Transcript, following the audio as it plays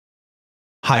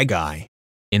Hi guy.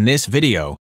 In this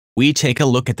video, we take a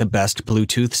look at the best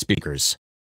Bluetooth speakers.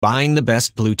 Buying the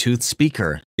best Bluetooth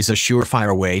speaker is a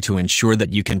surefire way to ensure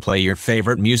that you can play your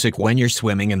favorite music when you're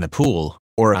swimming in the pool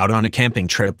or out on a camping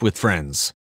trip with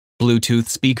friends. Bluetooth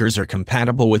speakers are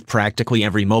compatible with practically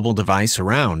every mobile device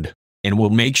around, and will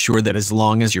make sure that as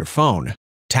long as your phone,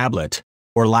 tablet,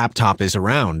 or laptop is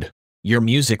around, your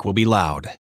music will be loud.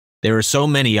 There are so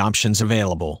many options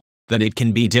available that it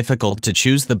can be difficult to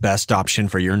choose the best option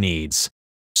for your needs.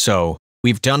 So,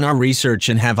 we've done our research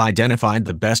and have identified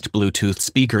the best Bluetooth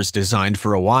speakers designed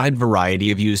for a wide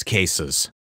variety of use cases.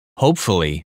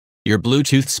 Hopefully, your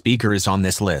Bluetooth speaker is on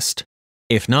this list.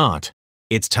 If not,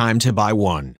 it's time to buy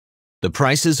one. The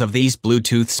prices of these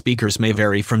Bluetooth speakers may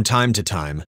vary from time to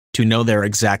time. To know their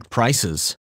exact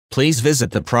prices, please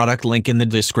visit the product link in the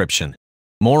description.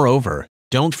 Moreover,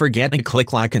 don't forget to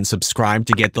click like and subscribe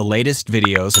to get the latest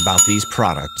videos about these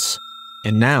products.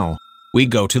 And now, we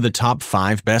go to the top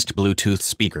 5 best Bluetooth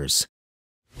speakers.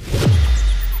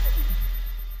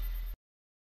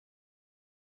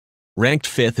 Ranked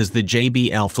 5th is the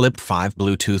JBL Flip 5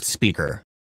 Bluetooth speaker.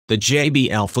 The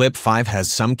JBL Flip 5 has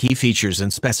some key features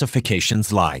and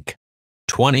specifications like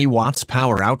 20 watts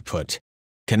power output,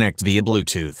 connect via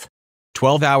Bluetooth,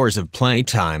 12 hours of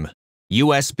playtime,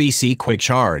 USB-C quick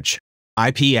charge,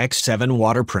 IPX7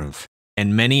 Waterproof,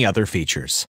 and many other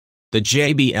features. The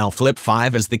JBL Flip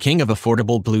 5 is the king of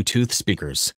affordable Bluetooth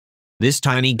speakers. This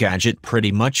tiny gadget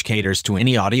pretty much caters to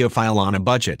any audiophile on a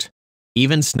budget.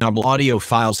 Even snub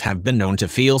audiophiles have been known to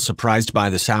feel surprised by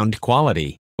the sound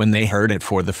quality when they heard it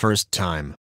for the first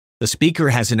time. The speaker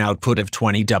has an output of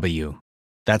 20 W.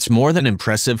 That's more than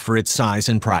impressive for its size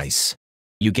and price.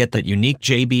 You get that unique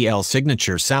JBL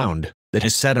signature sound that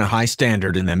has set a high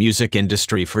standard in the music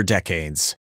industry for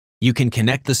decades. You can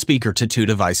connect the speaker to 2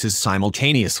 devices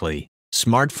simultaneously,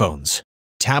 smartphones,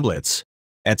 tablets,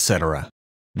 etc.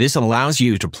 This allows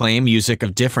you to play music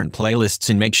of different playlists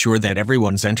and make sure that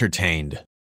everyone's entertained.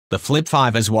 The Flip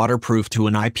 5 is waterproof to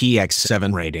an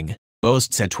IPX7 rating,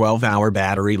 boasts a 12-hour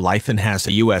battery life and has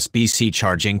a USB-C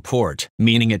charging port,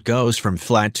 meaning it goes from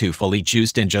flat to fully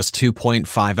juiced in just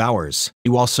 2.5 hours.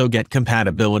 You also get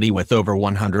compatibility with over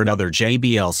 100 other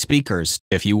JBL speakers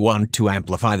if you want to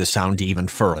amplify the sound even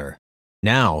further.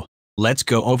 Now, let's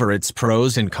go over its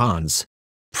pros and cons.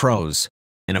 Pros: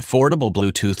 an affordable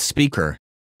Bluetooth speaker,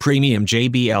 premium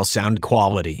JBL sound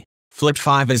quality. Flip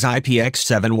 5 is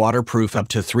IPX7 waterproof up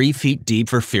to 3 feet deep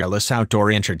for fearless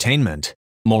outdoor entertainment.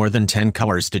 More than 10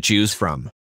 colors to choose from.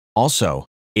 Also,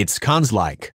 its cons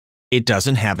like, it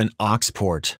doesn't have an aux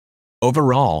port.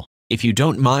 Overall, if you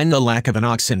don't mind the lack of an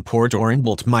aux in port or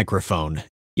inbuilt microphone,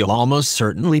 you'll almost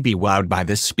certainly be wowed by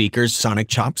this speaker's sonic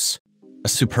chops. A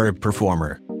superb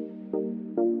performer.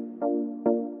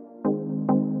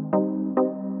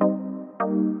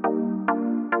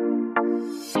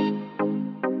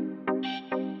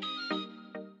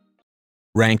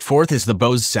 Ranked 4th is the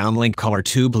Bose SoundLink Color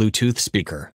II Bluetooth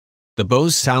speaker. The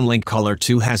Bose SoundLink Color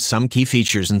II has some key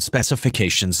features and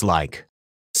specifications like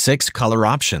 6 color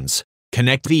options,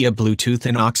 connect via Bluetooth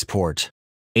and AUX port,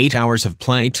 8 hours of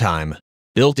playtime,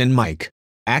 built-in mic,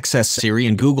 access Siri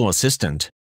and Google Assistant,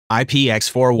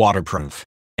 IPX4 Waterproof,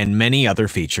 and many other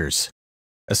features.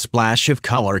 A splash of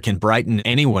color can brighten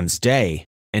anyone's day,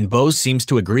 and Bose seems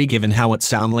to agree given how its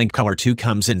SoundLink Color II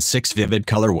comes in 6 vivid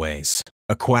colorways: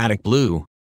 aquatic blue,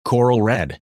 coral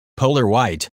red, polar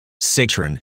white,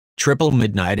 citron, triple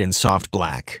midnight, and soft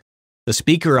black. The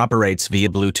speaker operates via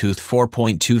Bluetooth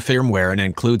 4.2 firmware and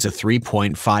includes a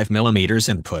 3.5mm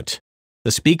input.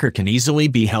 The speaker can easily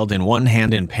be held in one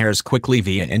hand and pairs quickly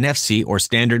via NFC or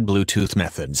standard Bluetooth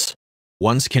methods.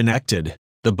 Once connected,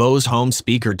 the Bose home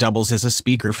speaker doubles as a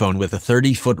speakerphone with a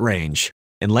 30-foot range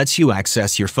and lets you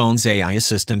access your phone's AI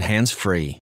assistant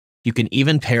hands-free. You can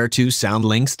even pair 2 sound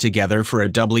links together for a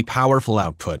doubly powerful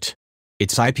output.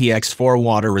 Its IPX4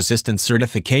 water-resistant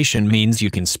certification means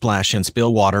you can splash and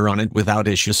spill water on it without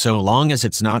issue so long as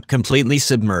it's not completely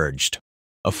submerged.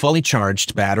 A fully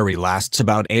charged battery lasts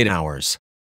about 8 hours.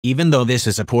 Even though this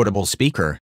is a portable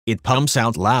speaker, it pumps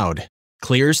out loud,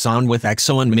 clear sound with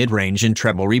excellent mid-range and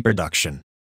treble reproduction.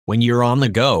 When you're on the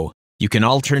go, you can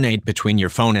alternate between your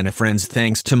phone and a friend's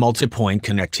thanks to multi-point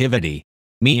connectivity,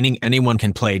 meaning anyone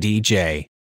can play DJ.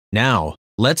 Now,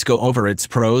 let's go over its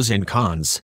pros and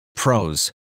cons.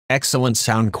 Pros: excellent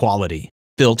sound quality,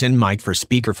 built-in mic for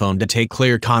speakerphone to take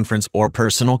clear conference or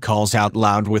personal calls out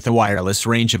loud with a wireless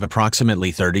range of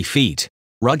approximately 30 feet.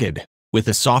 Rugged, with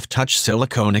a soft-touch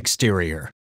silicone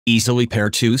exterior. Easily pair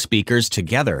 2 speakers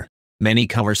together, many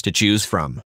colors to choose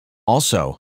from.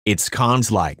 Also, its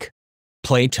cons like,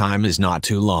 playtime is not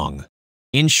too long.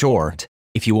 In short,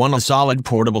 If you want a solid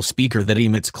portable speaker that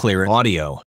emits clear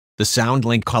audio, the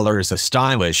SoundLink Color is a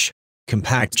stylish,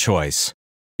 compact choice.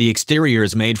 The exterior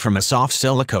is made from a soft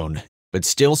silicone, but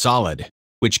still solid,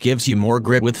 which gives you more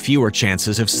grip with fewer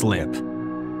chances of slip.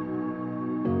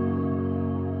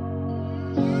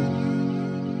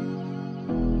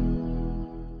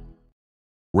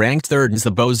 Ranked third is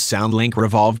the Bose SoundLink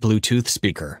Revolve Bluetooth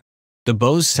speaker. The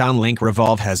Bose SoundLink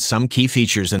Revolve has some key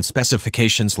features and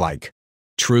specifications like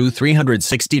true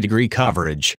 360-degree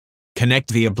coverage, connect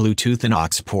via Bluetooth and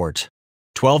AUX port,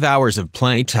 12 hours of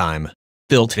playtime,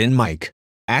 built-in mic,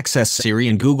 access Siri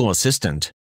and Google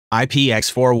Assistant,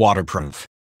 IPX4 Waterproof,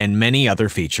 and many other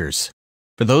features.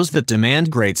 For those that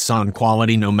demand great sound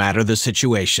quality no matter the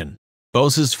situation,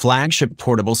 Bose's flagship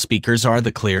portable speakers are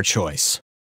the clear choice.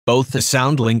 Both the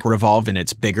SoundLink Revolve and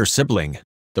its bigger sibling,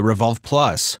 the Revolve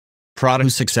Plus,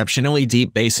 produce exceptionally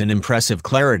deep bass and impressive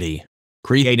clarity,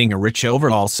 creating a rich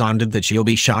overall sound that you'll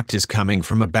be shocked is coming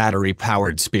from a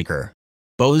battery-powered speaker.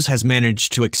 Bose has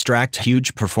managed to extract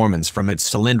huge performance from its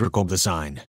cylindrical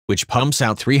design, which pumps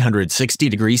out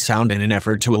 360-degree sound in an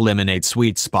effort to eliminate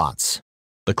sweet spots.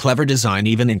 The clever design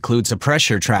even includes a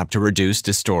pressure trap to reduce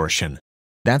distortion.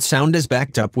 That sound is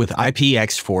backed up with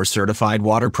IPX4 certified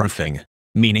waterproofing,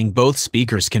 meaning both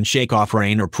speakers can shake off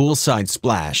rain or poolside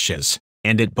splashes,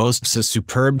 and it boasts a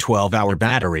superb 12-hour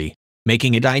battery,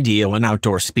 making it ideal an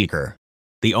outdoor speaker.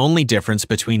 The only difference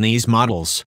between these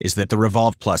models is that the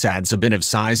Revolve Plus adds a bit of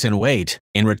size and weight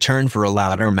in return for a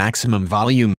louder maximum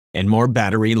volume and more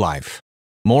battery life.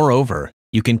 Moreover,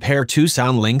 you can pair two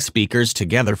SoundLink speakers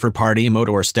together for party mode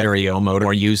or stereo mode,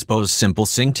 or use Bose Simple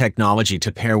Sync technology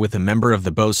to pair with a member of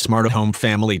the Bose Smart Home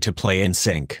family to play in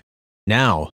sync.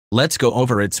 Now, let's go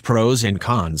over its pros and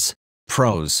cons.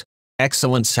 Pros: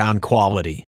 excellent sound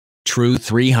quality, true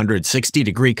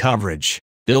 360-degree coverage,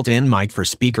 built-in mic for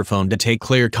speakerphone to take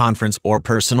clear conference or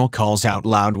personal calls out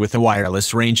loud with a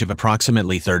wireless range of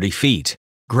approximately 30 feet,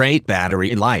 great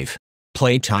battery life,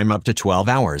 playtime up to 12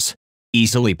 hours,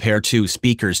 easily pair two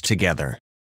speakers together.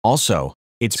 Also,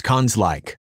 its cons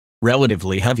like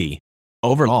relatively heavy.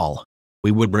 Overall,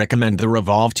 we would recommend the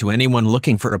Revolve to anyone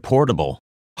looking for a portable,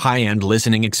 high-end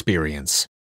listening experience.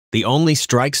 The only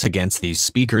strikes against these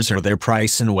speakers are their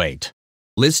price and weight.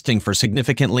 Listing for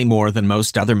significantly more than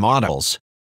most other models,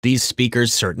 these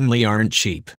speakers certainly aren't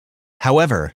cheap.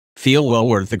 However, feel well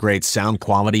worth the great sound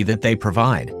quality that they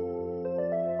provide.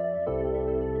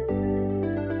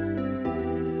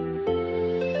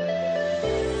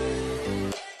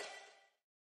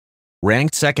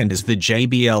 Ranked second is the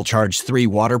JBL Charge 3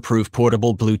 Waterproof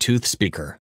Portable Bluetooth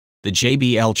Speaker. The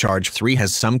JBL Charge 3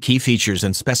 has some key features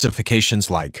and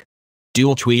specifications like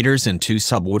dual tweeters and two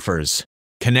subwoofers,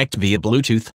 connect via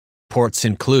Bluetooth, ports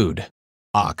include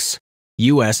AUX,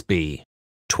 USB,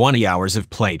 20 hours of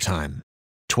playtime,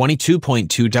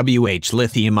 22.2 Wh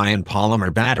lithium-ion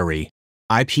polymer battery,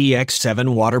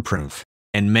 IPX7 Waterproof,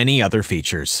 and many other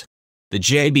features. The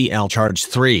JBL Charge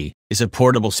 3 is a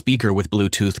portable speaker with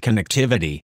Bluetooth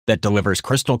connectivity that delivers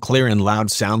crystal clear and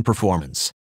loud sound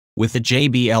performance. With the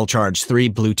JBL Charge 3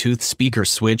 Bluetooth speaker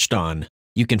switched on,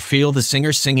 you can feel the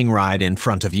singer singing right in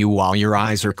front of you while your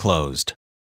eyes are closed.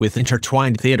 With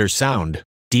intertwined theater sound,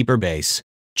 deeper bass,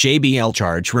 JBL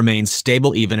Charge remains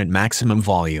stable even at maximum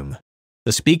volume.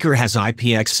 The speaker has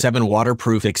IPX7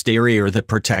 waterproof exterior that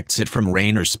protects it from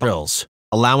rain or spills,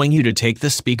 allowing you to take the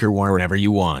speaker wherever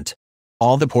you want.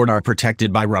 All the ports are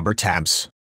protected by rubber tabs.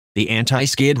 The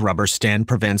anti-skid rubber stand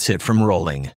prevents it from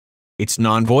rolling. Its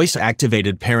non-voice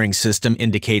activated pairing system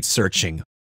indicates searching,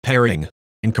 pairing,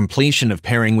 and completion of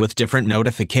pairing with different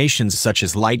notifications such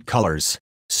as light colors,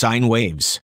 sine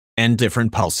waves, and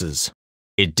different pulses.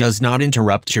 It does not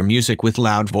interrupt your music with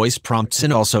loud voice prompts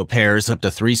and also pairs up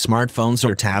to 3 smartphones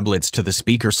or tablets to the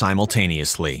speaker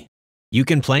simultaneously. You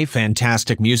can play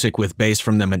fantastic music with bass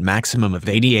from them at maximum of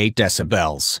 88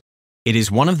 decibels. It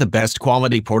is one of the best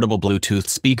quality portable Bluetooth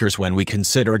speakers when we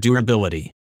consider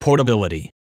durability, portability,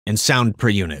 and sound per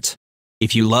unit.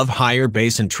 If you love higher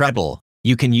bass and treble,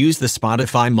 you can use the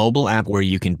Spotify mobile app where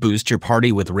you can boost your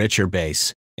party with richer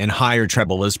bass and higher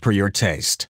treble as per your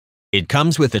taste. It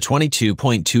comes with a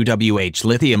 22.2 Wh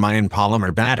lithium-ion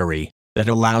polymer battery that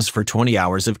allows for 20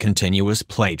 hours of continuous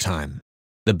playtime.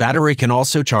 The battery can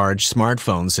also charge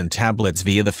smartphones and tablets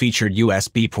via the featured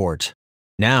USB port.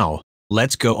 Now,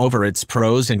 let's go over its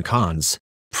pros and cons.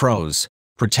 Pros: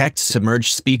 protects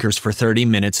submerged speakers for 30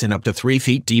 minutes in up to 3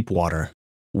 feet deep water.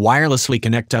 Wirelessly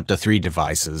connect up to 3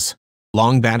 devices.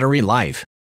 Long battery life.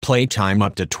 Playtime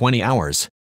up to 20 hours.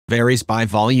 Varies by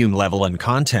volume level and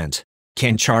content.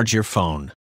 Can charge your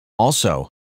phone. Also,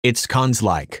 its cons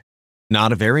like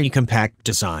not a very compact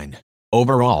design.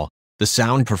 Overall, The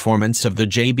sound performance of the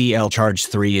JBL Charge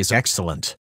 3 is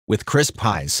excellent, with crisp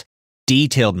highs,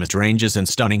 detailed mid-ranges and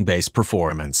stunning bass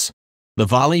performance. The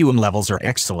volume levels are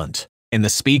excellent, and the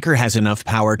speaker has enough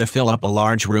power to fill up a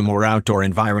large room or outdoor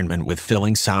environment with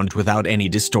filling sound without any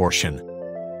distortion.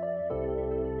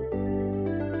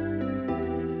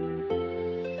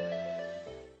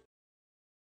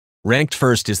 Ranked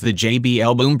first is the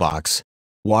JBL Boombox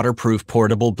Waterproof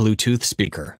Portable Bluetooth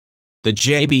Speaker. The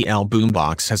JBL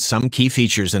Boombox has some key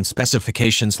features and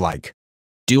specifications like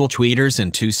dual tweeters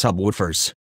and 2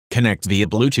 subwoofers, connect via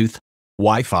Bluetooth,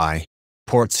 Wi-Fi.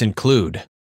 Ports include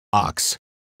AUX,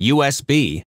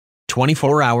 USB,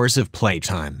 24 hours of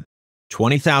playtime,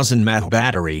 20,000 mAh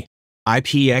battery,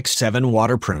 IPX7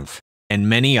 Waterproof, and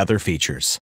many other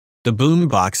features. The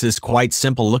Boombox is quite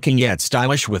simple looking yet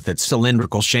stylish with its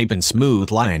cylindrical shape and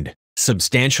smooth-lined,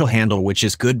 substantial handle, which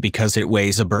is good because it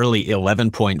weighs a burly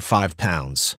 11.5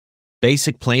 pounds.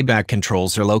 Basic playback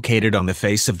controls are located on the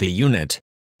face of the unit,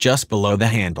 just below the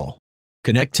handle.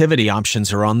 Connectivity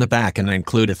options are on the back and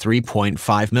include a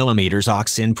 3.5mm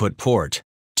AUX input port,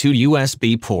 2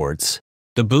 USB ports.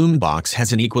 The Boombox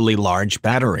has an equally large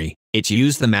battery. It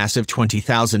uses the massive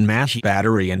 20,000 mAh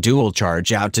battery and dual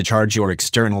charge out to charge your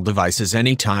external devices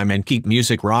anytime and keep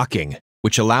music rocking,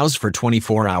 which allows for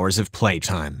 24 hours of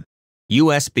playtime.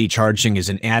 USB charging is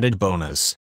an added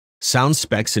bonus. Sound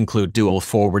specs include dual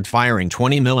forward-firing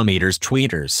 20mm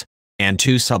tweeters and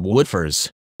 2 subwoofers,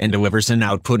 and delivers an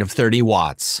output of 30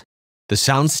 watts. The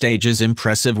soundstage is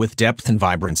impressive with depth and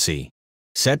vibrancy.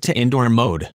 Set to indoor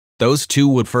mode, those 2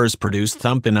 woofers produce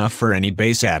thump enough for any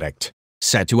bass addict.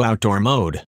 Set to outdoor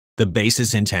mode, the bass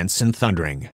is intense and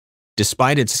thundering.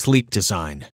 Despite its sleek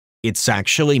design, it's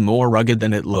actually more rugged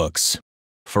than it looks.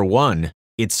 For one,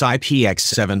 it's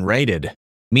IPX7 rated,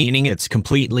 meaning it's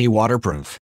completely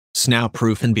waterproof,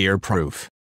 snout-proof and beer-proof.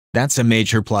 That's a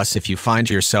major plus if you find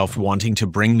yourself wanting to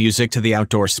bring music to the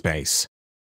outdoor space.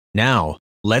 Now,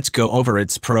 let's go over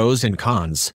its pros and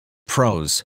cons.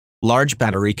 Pros: large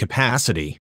battery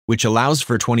capacity, which allows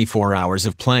for 24 hours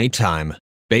of playtime.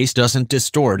 Bass doesn't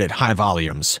distort at high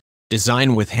volumes.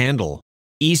 Design with handle,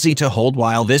 easy to hold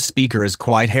while this speaker is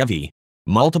quite heavy.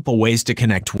 Multiple ways to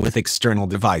connect with external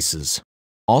devices.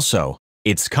 Also,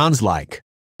 its cons like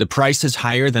the price is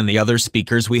higher than the other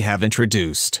speakers we have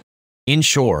introduced. In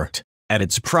short, at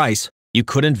its price, you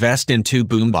could invest in 2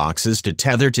 boomboxes to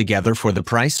tether together for the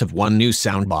price of 1 new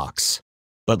soundbox.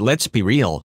 But let's be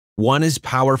real, one is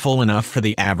powerful enough for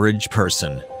the average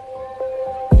person.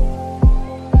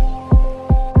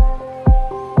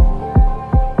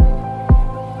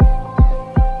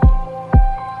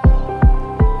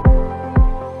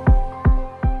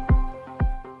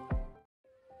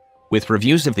 With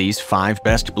reviews of these 5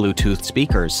 best Bluetooth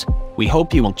speakers, we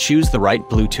hope you will choose the right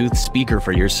Bluetooth speaker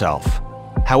for yourself.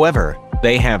 However,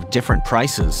 they have different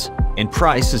prices, and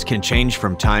prices can change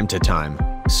from time to time.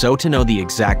 So to know the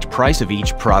exact price of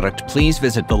each product, please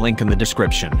visit the link in the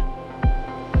description.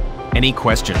 Any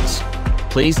questions?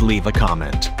 Please leave a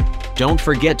comment. Don't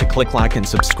forget to click like and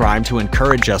subscribe to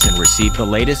encourage us and receive the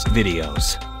latest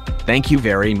videos. Thank you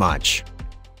very much.